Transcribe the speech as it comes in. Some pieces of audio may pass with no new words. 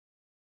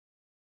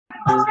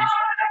Monday.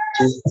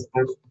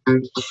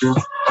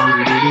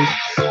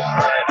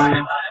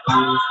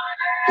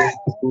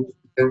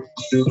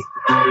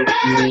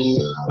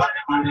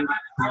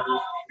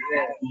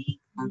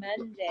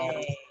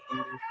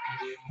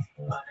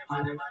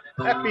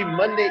 Happy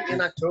Monday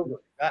in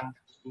October.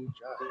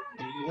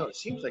 It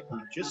seems like we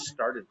just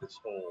started this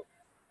whole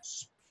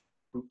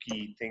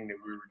spooky thing that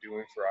we were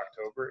doing for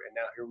October, and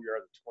now here we are,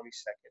 the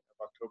 22nd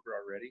of October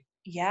already.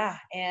 Yeah,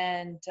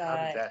 and how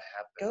did that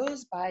happen?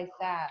 Goes by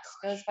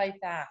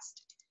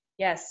fast.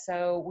 Yes,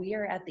 so we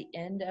are at the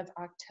end of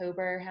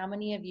October. How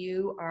many of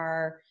you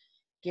are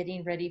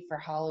getting ready for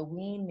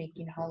Halloween,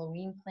 making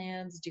Halloween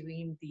plans,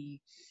 doing the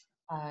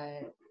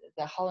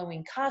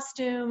Halloween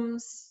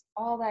costumes,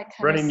 all that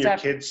kind Running of stuff?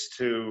 Running your kids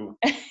to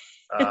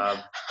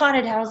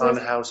haunted houses.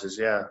 Haunted houses,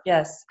 yeah.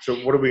 Yes. So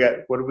what do we got?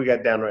 What do we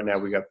got down right now?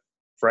 We got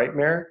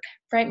Frightmare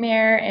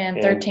and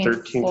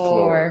 13th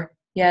floor.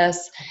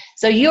 Yes.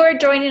 So you are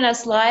joining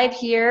us live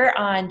here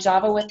on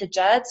Java with the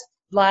Judds,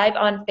 live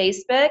on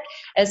Facebook,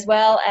 as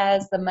well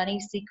as the Money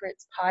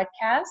Secrets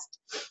podcast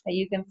that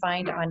you can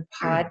find on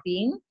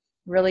Podbean.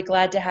 Really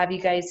glad to have you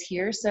guys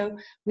here. So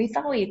we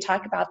thought we'd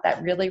talk about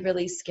that really,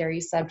 really scary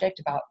subject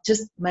about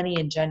just money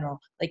in general.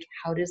 Like,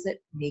 how does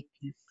it make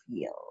you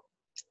feel?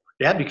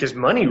 Yeah, because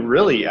money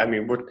really, I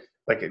mean, we're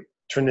like,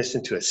 turn this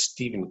into a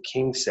Stephen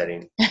King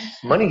setting.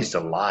 Money's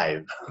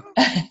alive.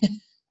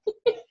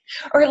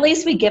 Or at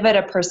least we give it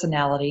a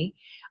personality.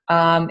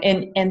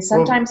 And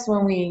sometimes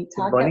when we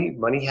talk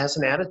money has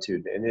an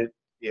attitude, and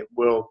it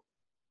will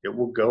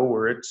go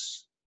where it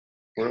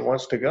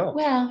wants to go.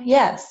 Well,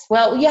 yes.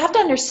 Well, you have to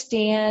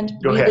understand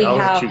go really ahead. I'll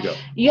how let you go.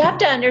 You have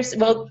to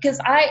understand. Well, because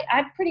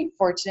I'm pretty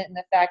fortunate in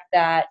the fact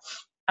that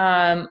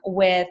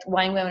with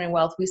Wine, Women, and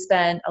Wealth, we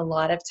spend a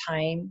lot of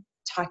time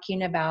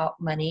talking about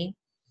money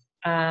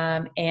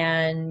and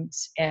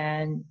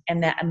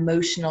that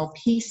emotional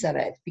piece of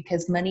it,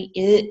 because money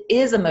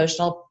is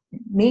emotional,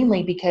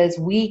 mainly because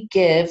we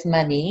give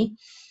money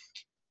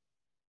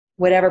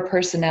whatever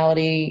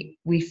personality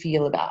we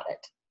feel about it.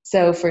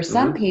 So for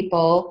some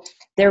people,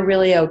 they're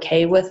really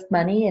okay with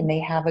money and they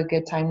have a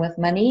good time with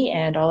money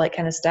and all that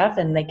kind of stuff,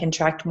 and they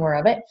contract more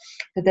of it.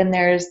 But then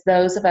there's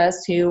those of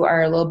us who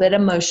are a little bit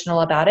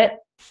emotional about it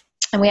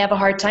and we have a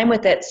hard time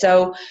with it.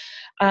 So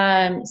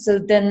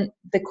then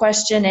the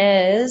question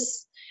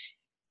is,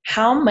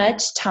 how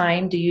much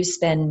time do you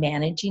spend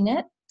managing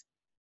it?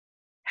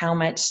 How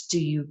much do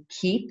you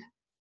keep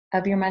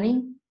of your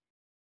money?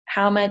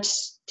 How much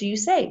do you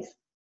save?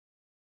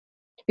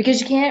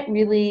 Because you can't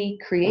really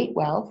create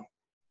wealth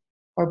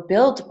or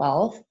build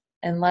wealth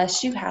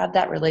unless you have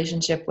that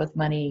relationship with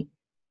money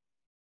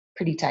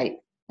pretty tight.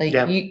 Like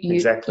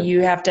exactly.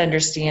 You have to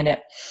understand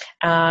it.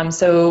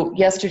 So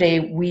yesterday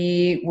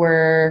we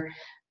were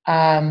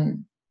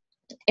in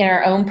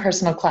our own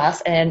personal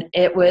class, and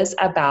it was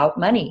about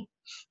money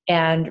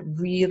and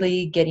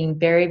really getting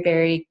very,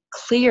 very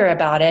clear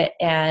about it.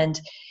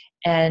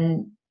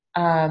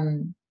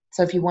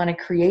 So if you want to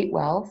create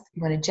wealth,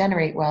 you want to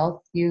generate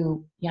wealth,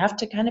 you have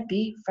to kind of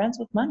be friends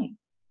with money.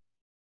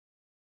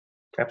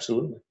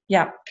 Absolutely.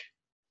 Yeah.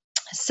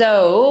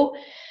 So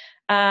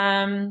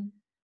I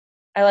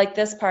like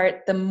this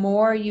part. The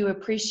more you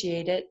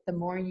appreciate it, the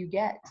more you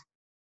get.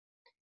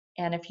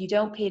 And if you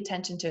don't pay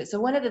attention to it. So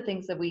one of the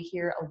things that we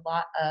hear a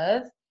lot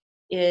of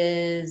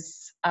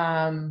is,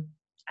 I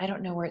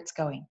don't know where it's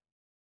going.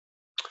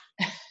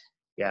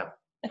 Yeah.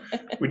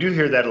 We do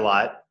hear that a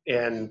lot.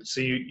 And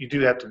so you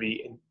do have to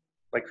be,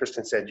 like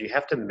Kristen said, you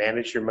have to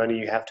manage your money.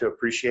 You have to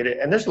appreciate it.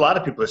 And there's a lot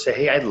of people that say,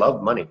 hey, I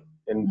love money.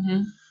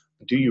 And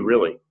do you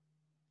really?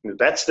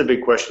 That's the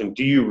big question.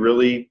 Do you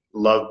really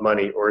love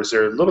money? Or is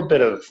there a little bit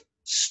of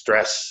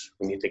stress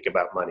when you think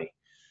about money?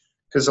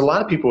 Because a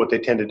lot of people, what they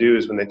tend to do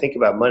is when they think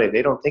about money,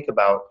 they don't think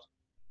about,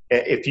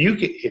 if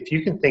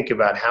you can think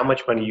about how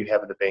much money you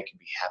have in the bank and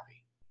be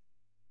happy,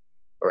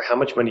 or how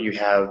much money you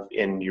have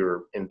in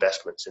your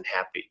investments and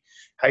happy,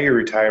 how your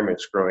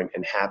retirement's growing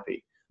and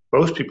happy.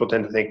 Most people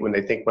tend to think, when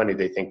they think money,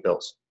 they think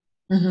bills.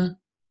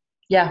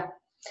 Yeah.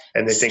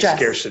 And they think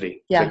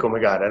scarcity. Yeah. Like, oh my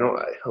God,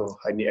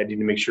 I need to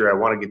make sure I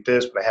want to get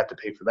this, but I have to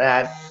pay for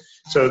that.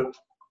 So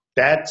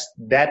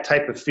that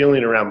type of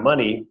feeling around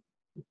money,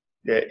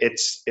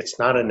 it's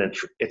not an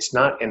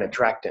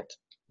attractant.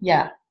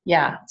 Yeah.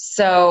 Yeah.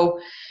 So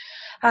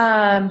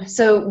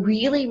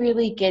really,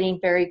 really getting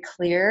very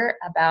clear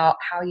about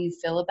how you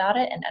feel about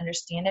it and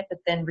understand it, but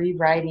then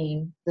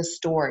rewriting the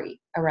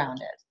story around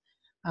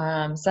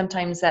it.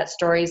 Sometimes that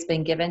story has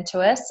been given to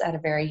us at a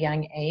very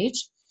young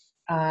age.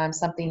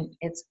 Something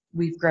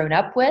we've grown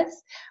up with,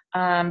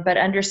 but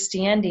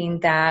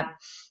understanding that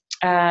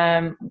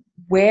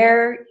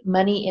where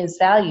money is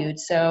valued.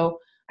 So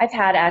I've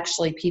had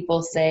actually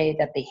people say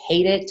that they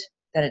hate it,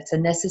 that it's a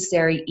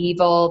necessary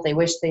evil. They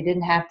wish they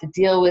didn't have to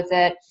deal with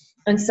it.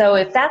 And so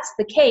if that's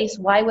the case,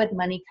 why would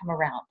money come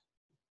around?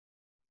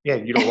 Yeah,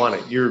 you don't want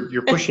it.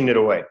 You're pushing it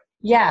away.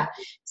 Yeah.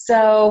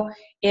 So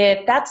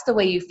if that's the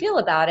way you feel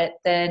about it,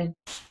 then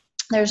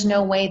there's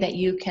no way that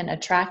you can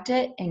attract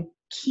it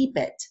keep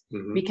it,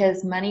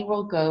 because money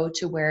will go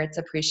to where it's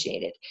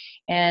appreciated.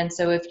 And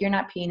so if you're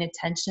not paying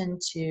attention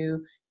to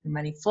your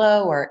money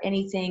flow or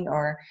anything,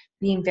 or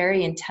being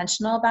very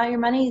intentional about your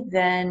money,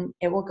 then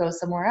it will go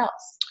somewhere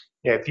else.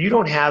 Yeah, if you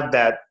don't have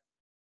that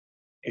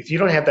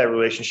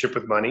relationship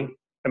with money,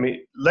 I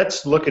mean,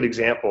 let's look at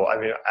example. I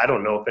mean, I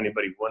don't know if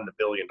anybody won the $1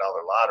 billion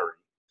lottery.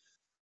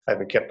 I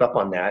haven't kept up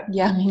on that.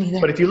 Yeah, me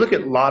neither. But if you look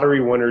at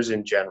lottery winners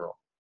in general,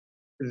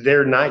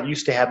 they're not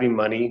used to having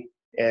money,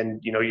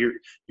 and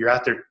you're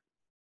out there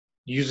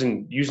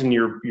using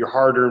your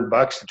hard-earned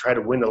bucks to try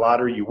to win the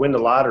lottery. You win the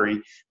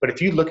lottery, but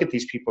if you look at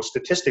these people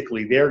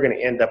statistically, they're going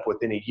to end up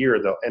within a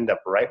year, they'll end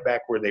up right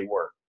back where they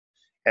were.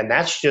 And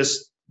that's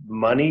just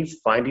money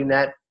finding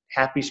that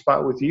happy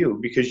spot with you,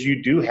 because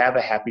you do have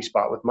a happy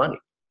spot with money.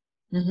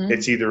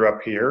 It's either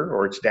up here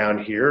or it's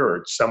down here or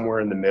it's somewhere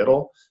in the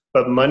middle,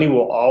 but money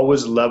will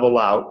always level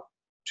out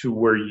to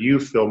where you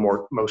feel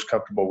most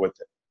comfortable with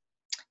it.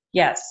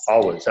 Yes.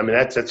 Always. I mean,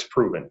 that's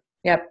proven.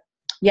 Yep.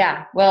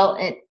 Yeah. Well,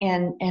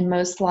 and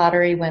most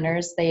lottery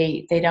winners,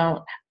 they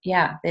don't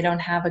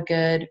have a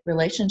good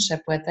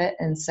relationship with it.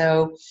 And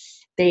so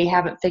they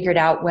haven't figured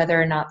out whether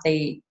or not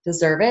they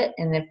deserve it.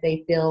 And if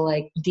they feel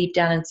like deep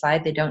down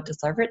inside they don't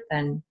deserve it,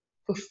 then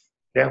poof,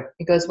 yeah,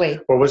 it goes away.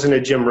 Well, wasn't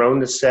it Jim Rohn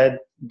that said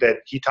that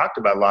he talked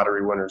about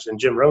lottery winners? And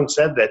Jim Rohn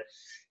said that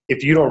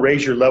if you don't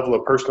raise your level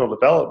of personal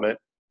development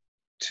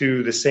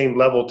to the same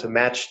level to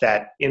match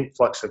that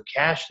influx of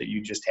cash that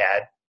you just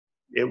had,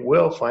 it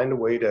will find a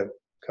way to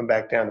come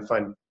back down and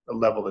find a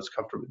level that's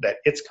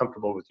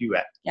comfortable with you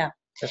at. Yeah.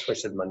 That's why I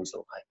said money's a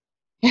lie.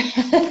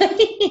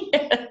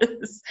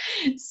 Yes.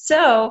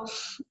 So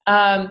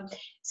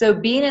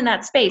being in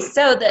that space.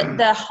 So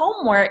the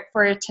homework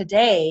for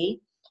today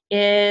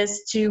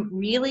is to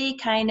really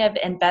kind of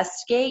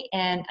investigate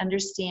and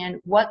understand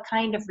what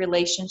kind of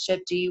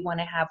relationship do you want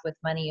to have with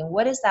money, and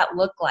what does that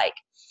look like?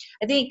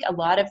 I think a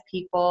lot of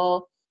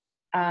people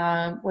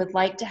would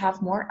like to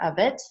have more of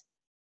it,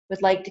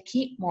 would like to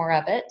keep more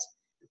of it.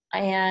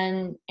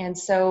 And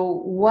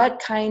so what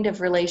kind of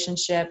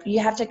relationship, you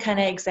have to kind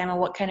of examine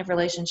what kind of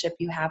relationship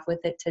you have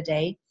with it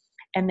today.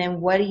 And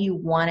then what do you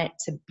want it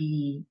to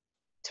be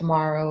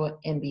tomorrow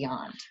and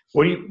beyond?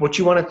 What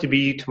you want it to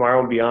be tomorrow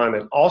and beyond.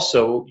 And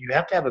also you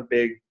have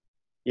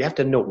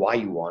to know why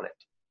you want it.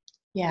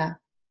 Yeah.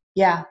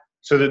 Yeah.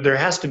 So that there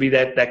has to be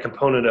that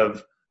component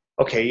of,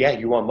 okay, yeah,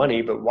 you want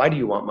money, but why do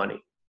you want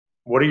money?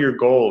 What are your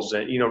goals?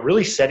 And,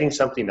 really setting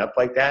something up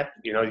like that,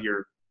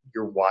 your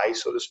why,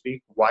 so to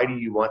speak. Why do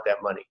you want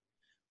that money?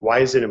 Why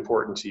is it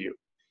important to you?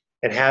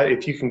 And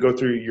if you can go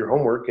through your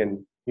homework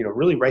and,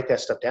 really write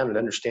that stuff down and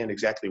understand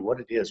exactly what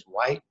it is,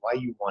 why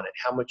you want it,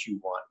 how much you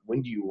want,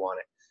 when do you want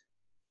it,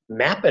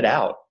 map it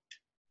out.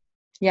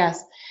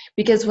 Yes.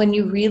 Because when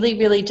you really,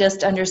 really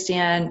just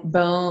understand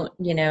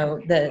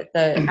the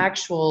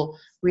actual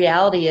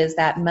reality is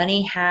that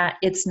money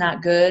it's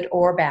not good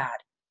or bad.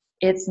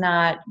 It's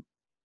not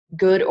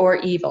good or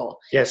evil.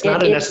 Yeah. It's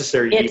not a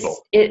necessary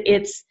evil.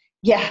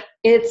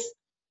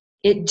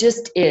 It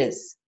just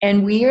is.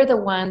 And we are the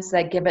ones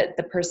that give it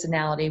the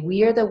personality.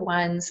 We are the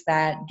ones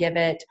that give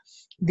it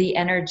the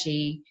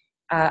energy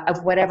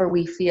of whatever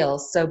we feel.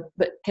 So,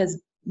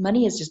 because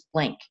money is just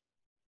blank.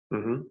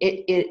 Mm-hmm.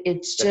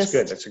 It's just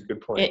good. That's a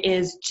good point. It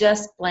is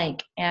just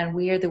blank, and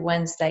we are the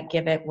ones that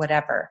give it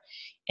whatever.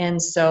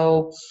 And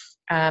so,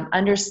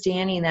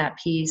 understanding that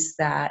piece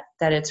that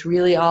it's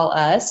really all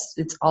us.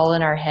 It's all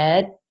in our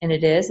head, and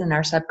it is in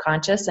our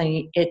subconscious.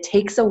 And it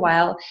takes a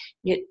while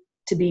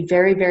to be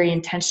very, very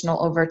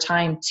intentional over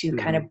time to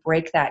kind of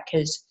break that,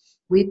 because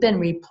we've been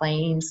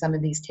replaying some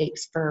of these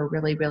tapes for a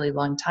really, really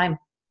long time.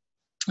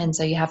 And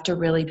so you have to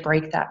really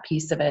break that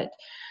piece of it.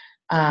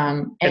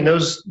 And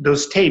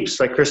those tapes,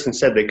 like Kristen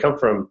said, they come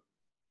from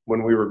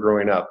when we were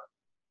growing up.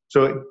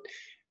 So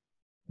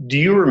do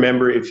you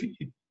remember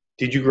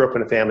did you grow up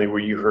in a family where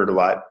you heard a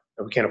lot,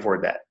 oh, we can't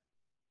afford that.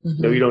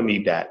 Mm-hmm. No, you don't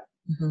need that.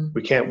 Mm-hmm.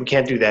 We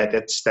can't do that.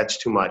 That's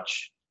too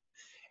much.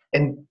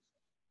 And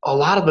a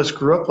lot of us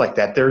grew up like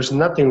that. There's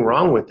nothing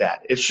wrong with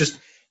that. It's just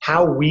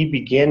how we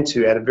begin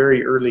to, at a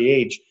very early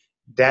age,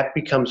 that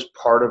becomes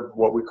part of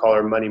what we call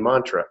our money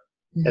mantra.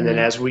 Mm-hmm. And then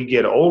as we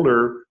get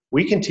older,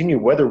 we continue,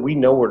 whether we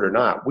know it or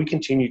not, we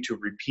continue to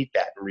repeat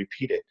that and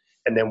repeat it.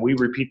 And then we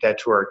repeat that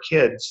to our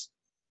kids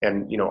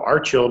and, our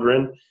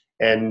children.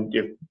 And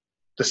if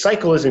the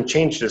cycle isn't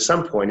changed at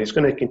some point, it's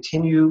going to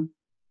continue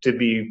to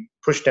be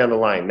pushed down the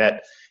line.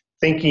 That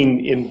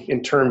thinking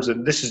in terms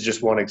of, this is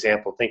just one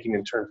example, thinking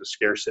in terms of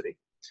scarcity.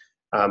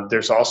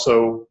 There's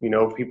also,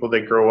 people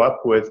that grow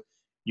up with,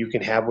 you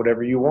can have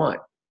whatever you want.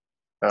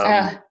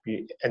 And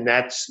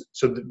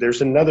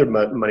there's another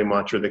money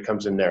mantra that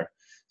comes in there.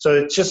 So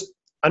it's just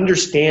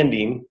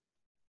understanding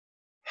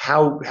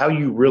how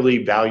you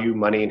really value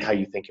money and how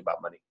you think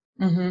about money.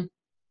 Mm-hmm.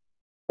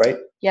 Right?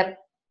 Yep.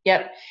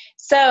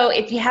 So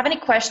if you have any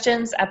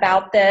questions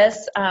about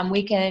this,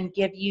 we can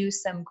give you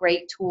some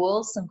great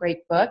tools, some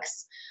great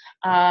books.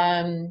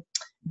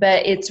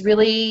 But it's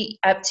really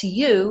up to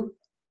you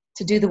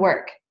to do the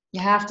work.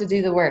 You have to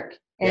do the work.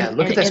 And,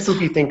 look and at that it's-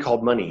 spooky thing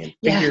called money and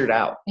figure it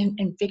out.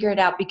 and figure it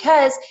out.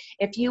 Because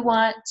if you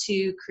want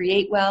to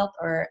create wealth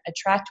or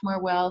attract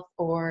more wealth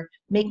or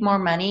make more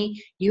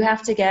money, you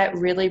have to get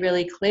really,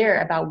 really clear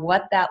about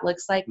what that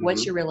looks like,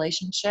 what's your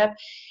relationship,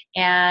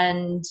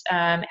 and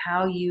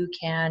how you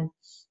can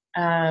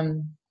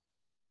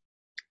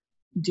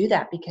do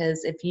that.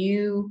 Because if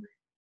you,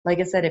 like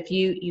I said, if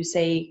you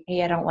say,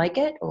 hey, I don't like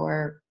it,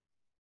 or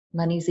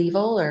money's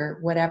evil, or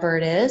whatever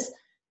it is,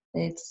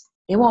 it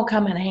won't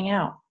come and hang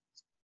out.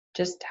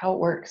 Just how it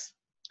works.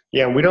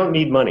 Yeah, we don't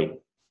need money.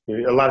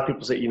 A lot of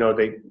people say,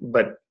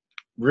 but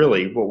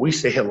really what we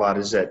say a lot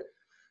is that,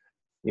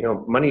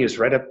 money is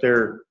right up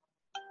there.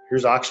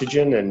 Here's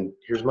oxygen and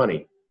here's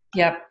money.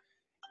 Yep.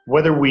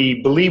 Whether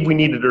we believe we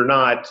need it or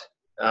not,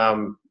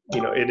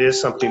 it is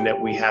something that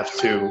we have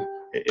to,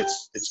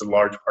 it's a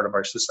large part of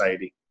our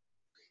society.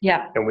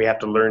 Yeah. And we have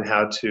to learn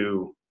how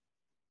to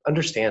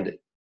understand it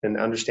and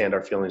understand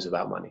our feelings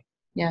about money.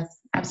 Yes,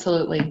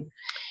 absolutely.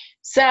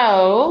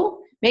 So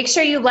make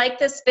sure you like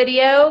this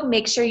video.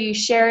 Make sure you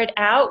share it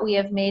out. We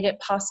have made it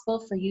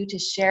possible for you to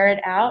share it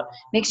out.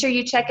 Make sure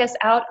you check us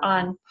out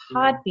on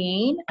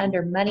Podbean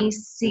under Money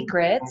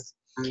Secrets.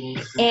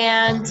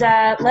 And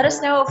let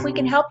us know if we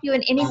can help you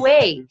in any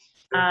way.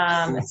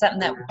 It's something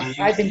that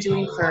I've been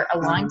doing for a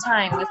long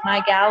time with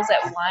my gals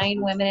at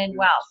Wine, Women, and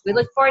Wealth. We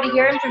look forward to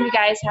hearing from you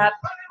guys.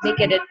 Make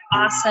it an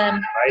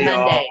awesome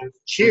Monday.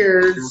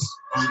 Cheers.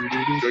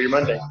 Enjoy your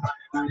Monday.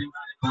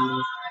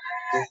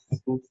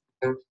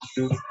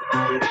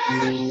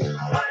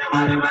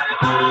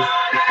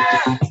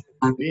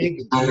 Big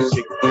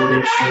music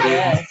finish.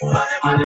 Yes.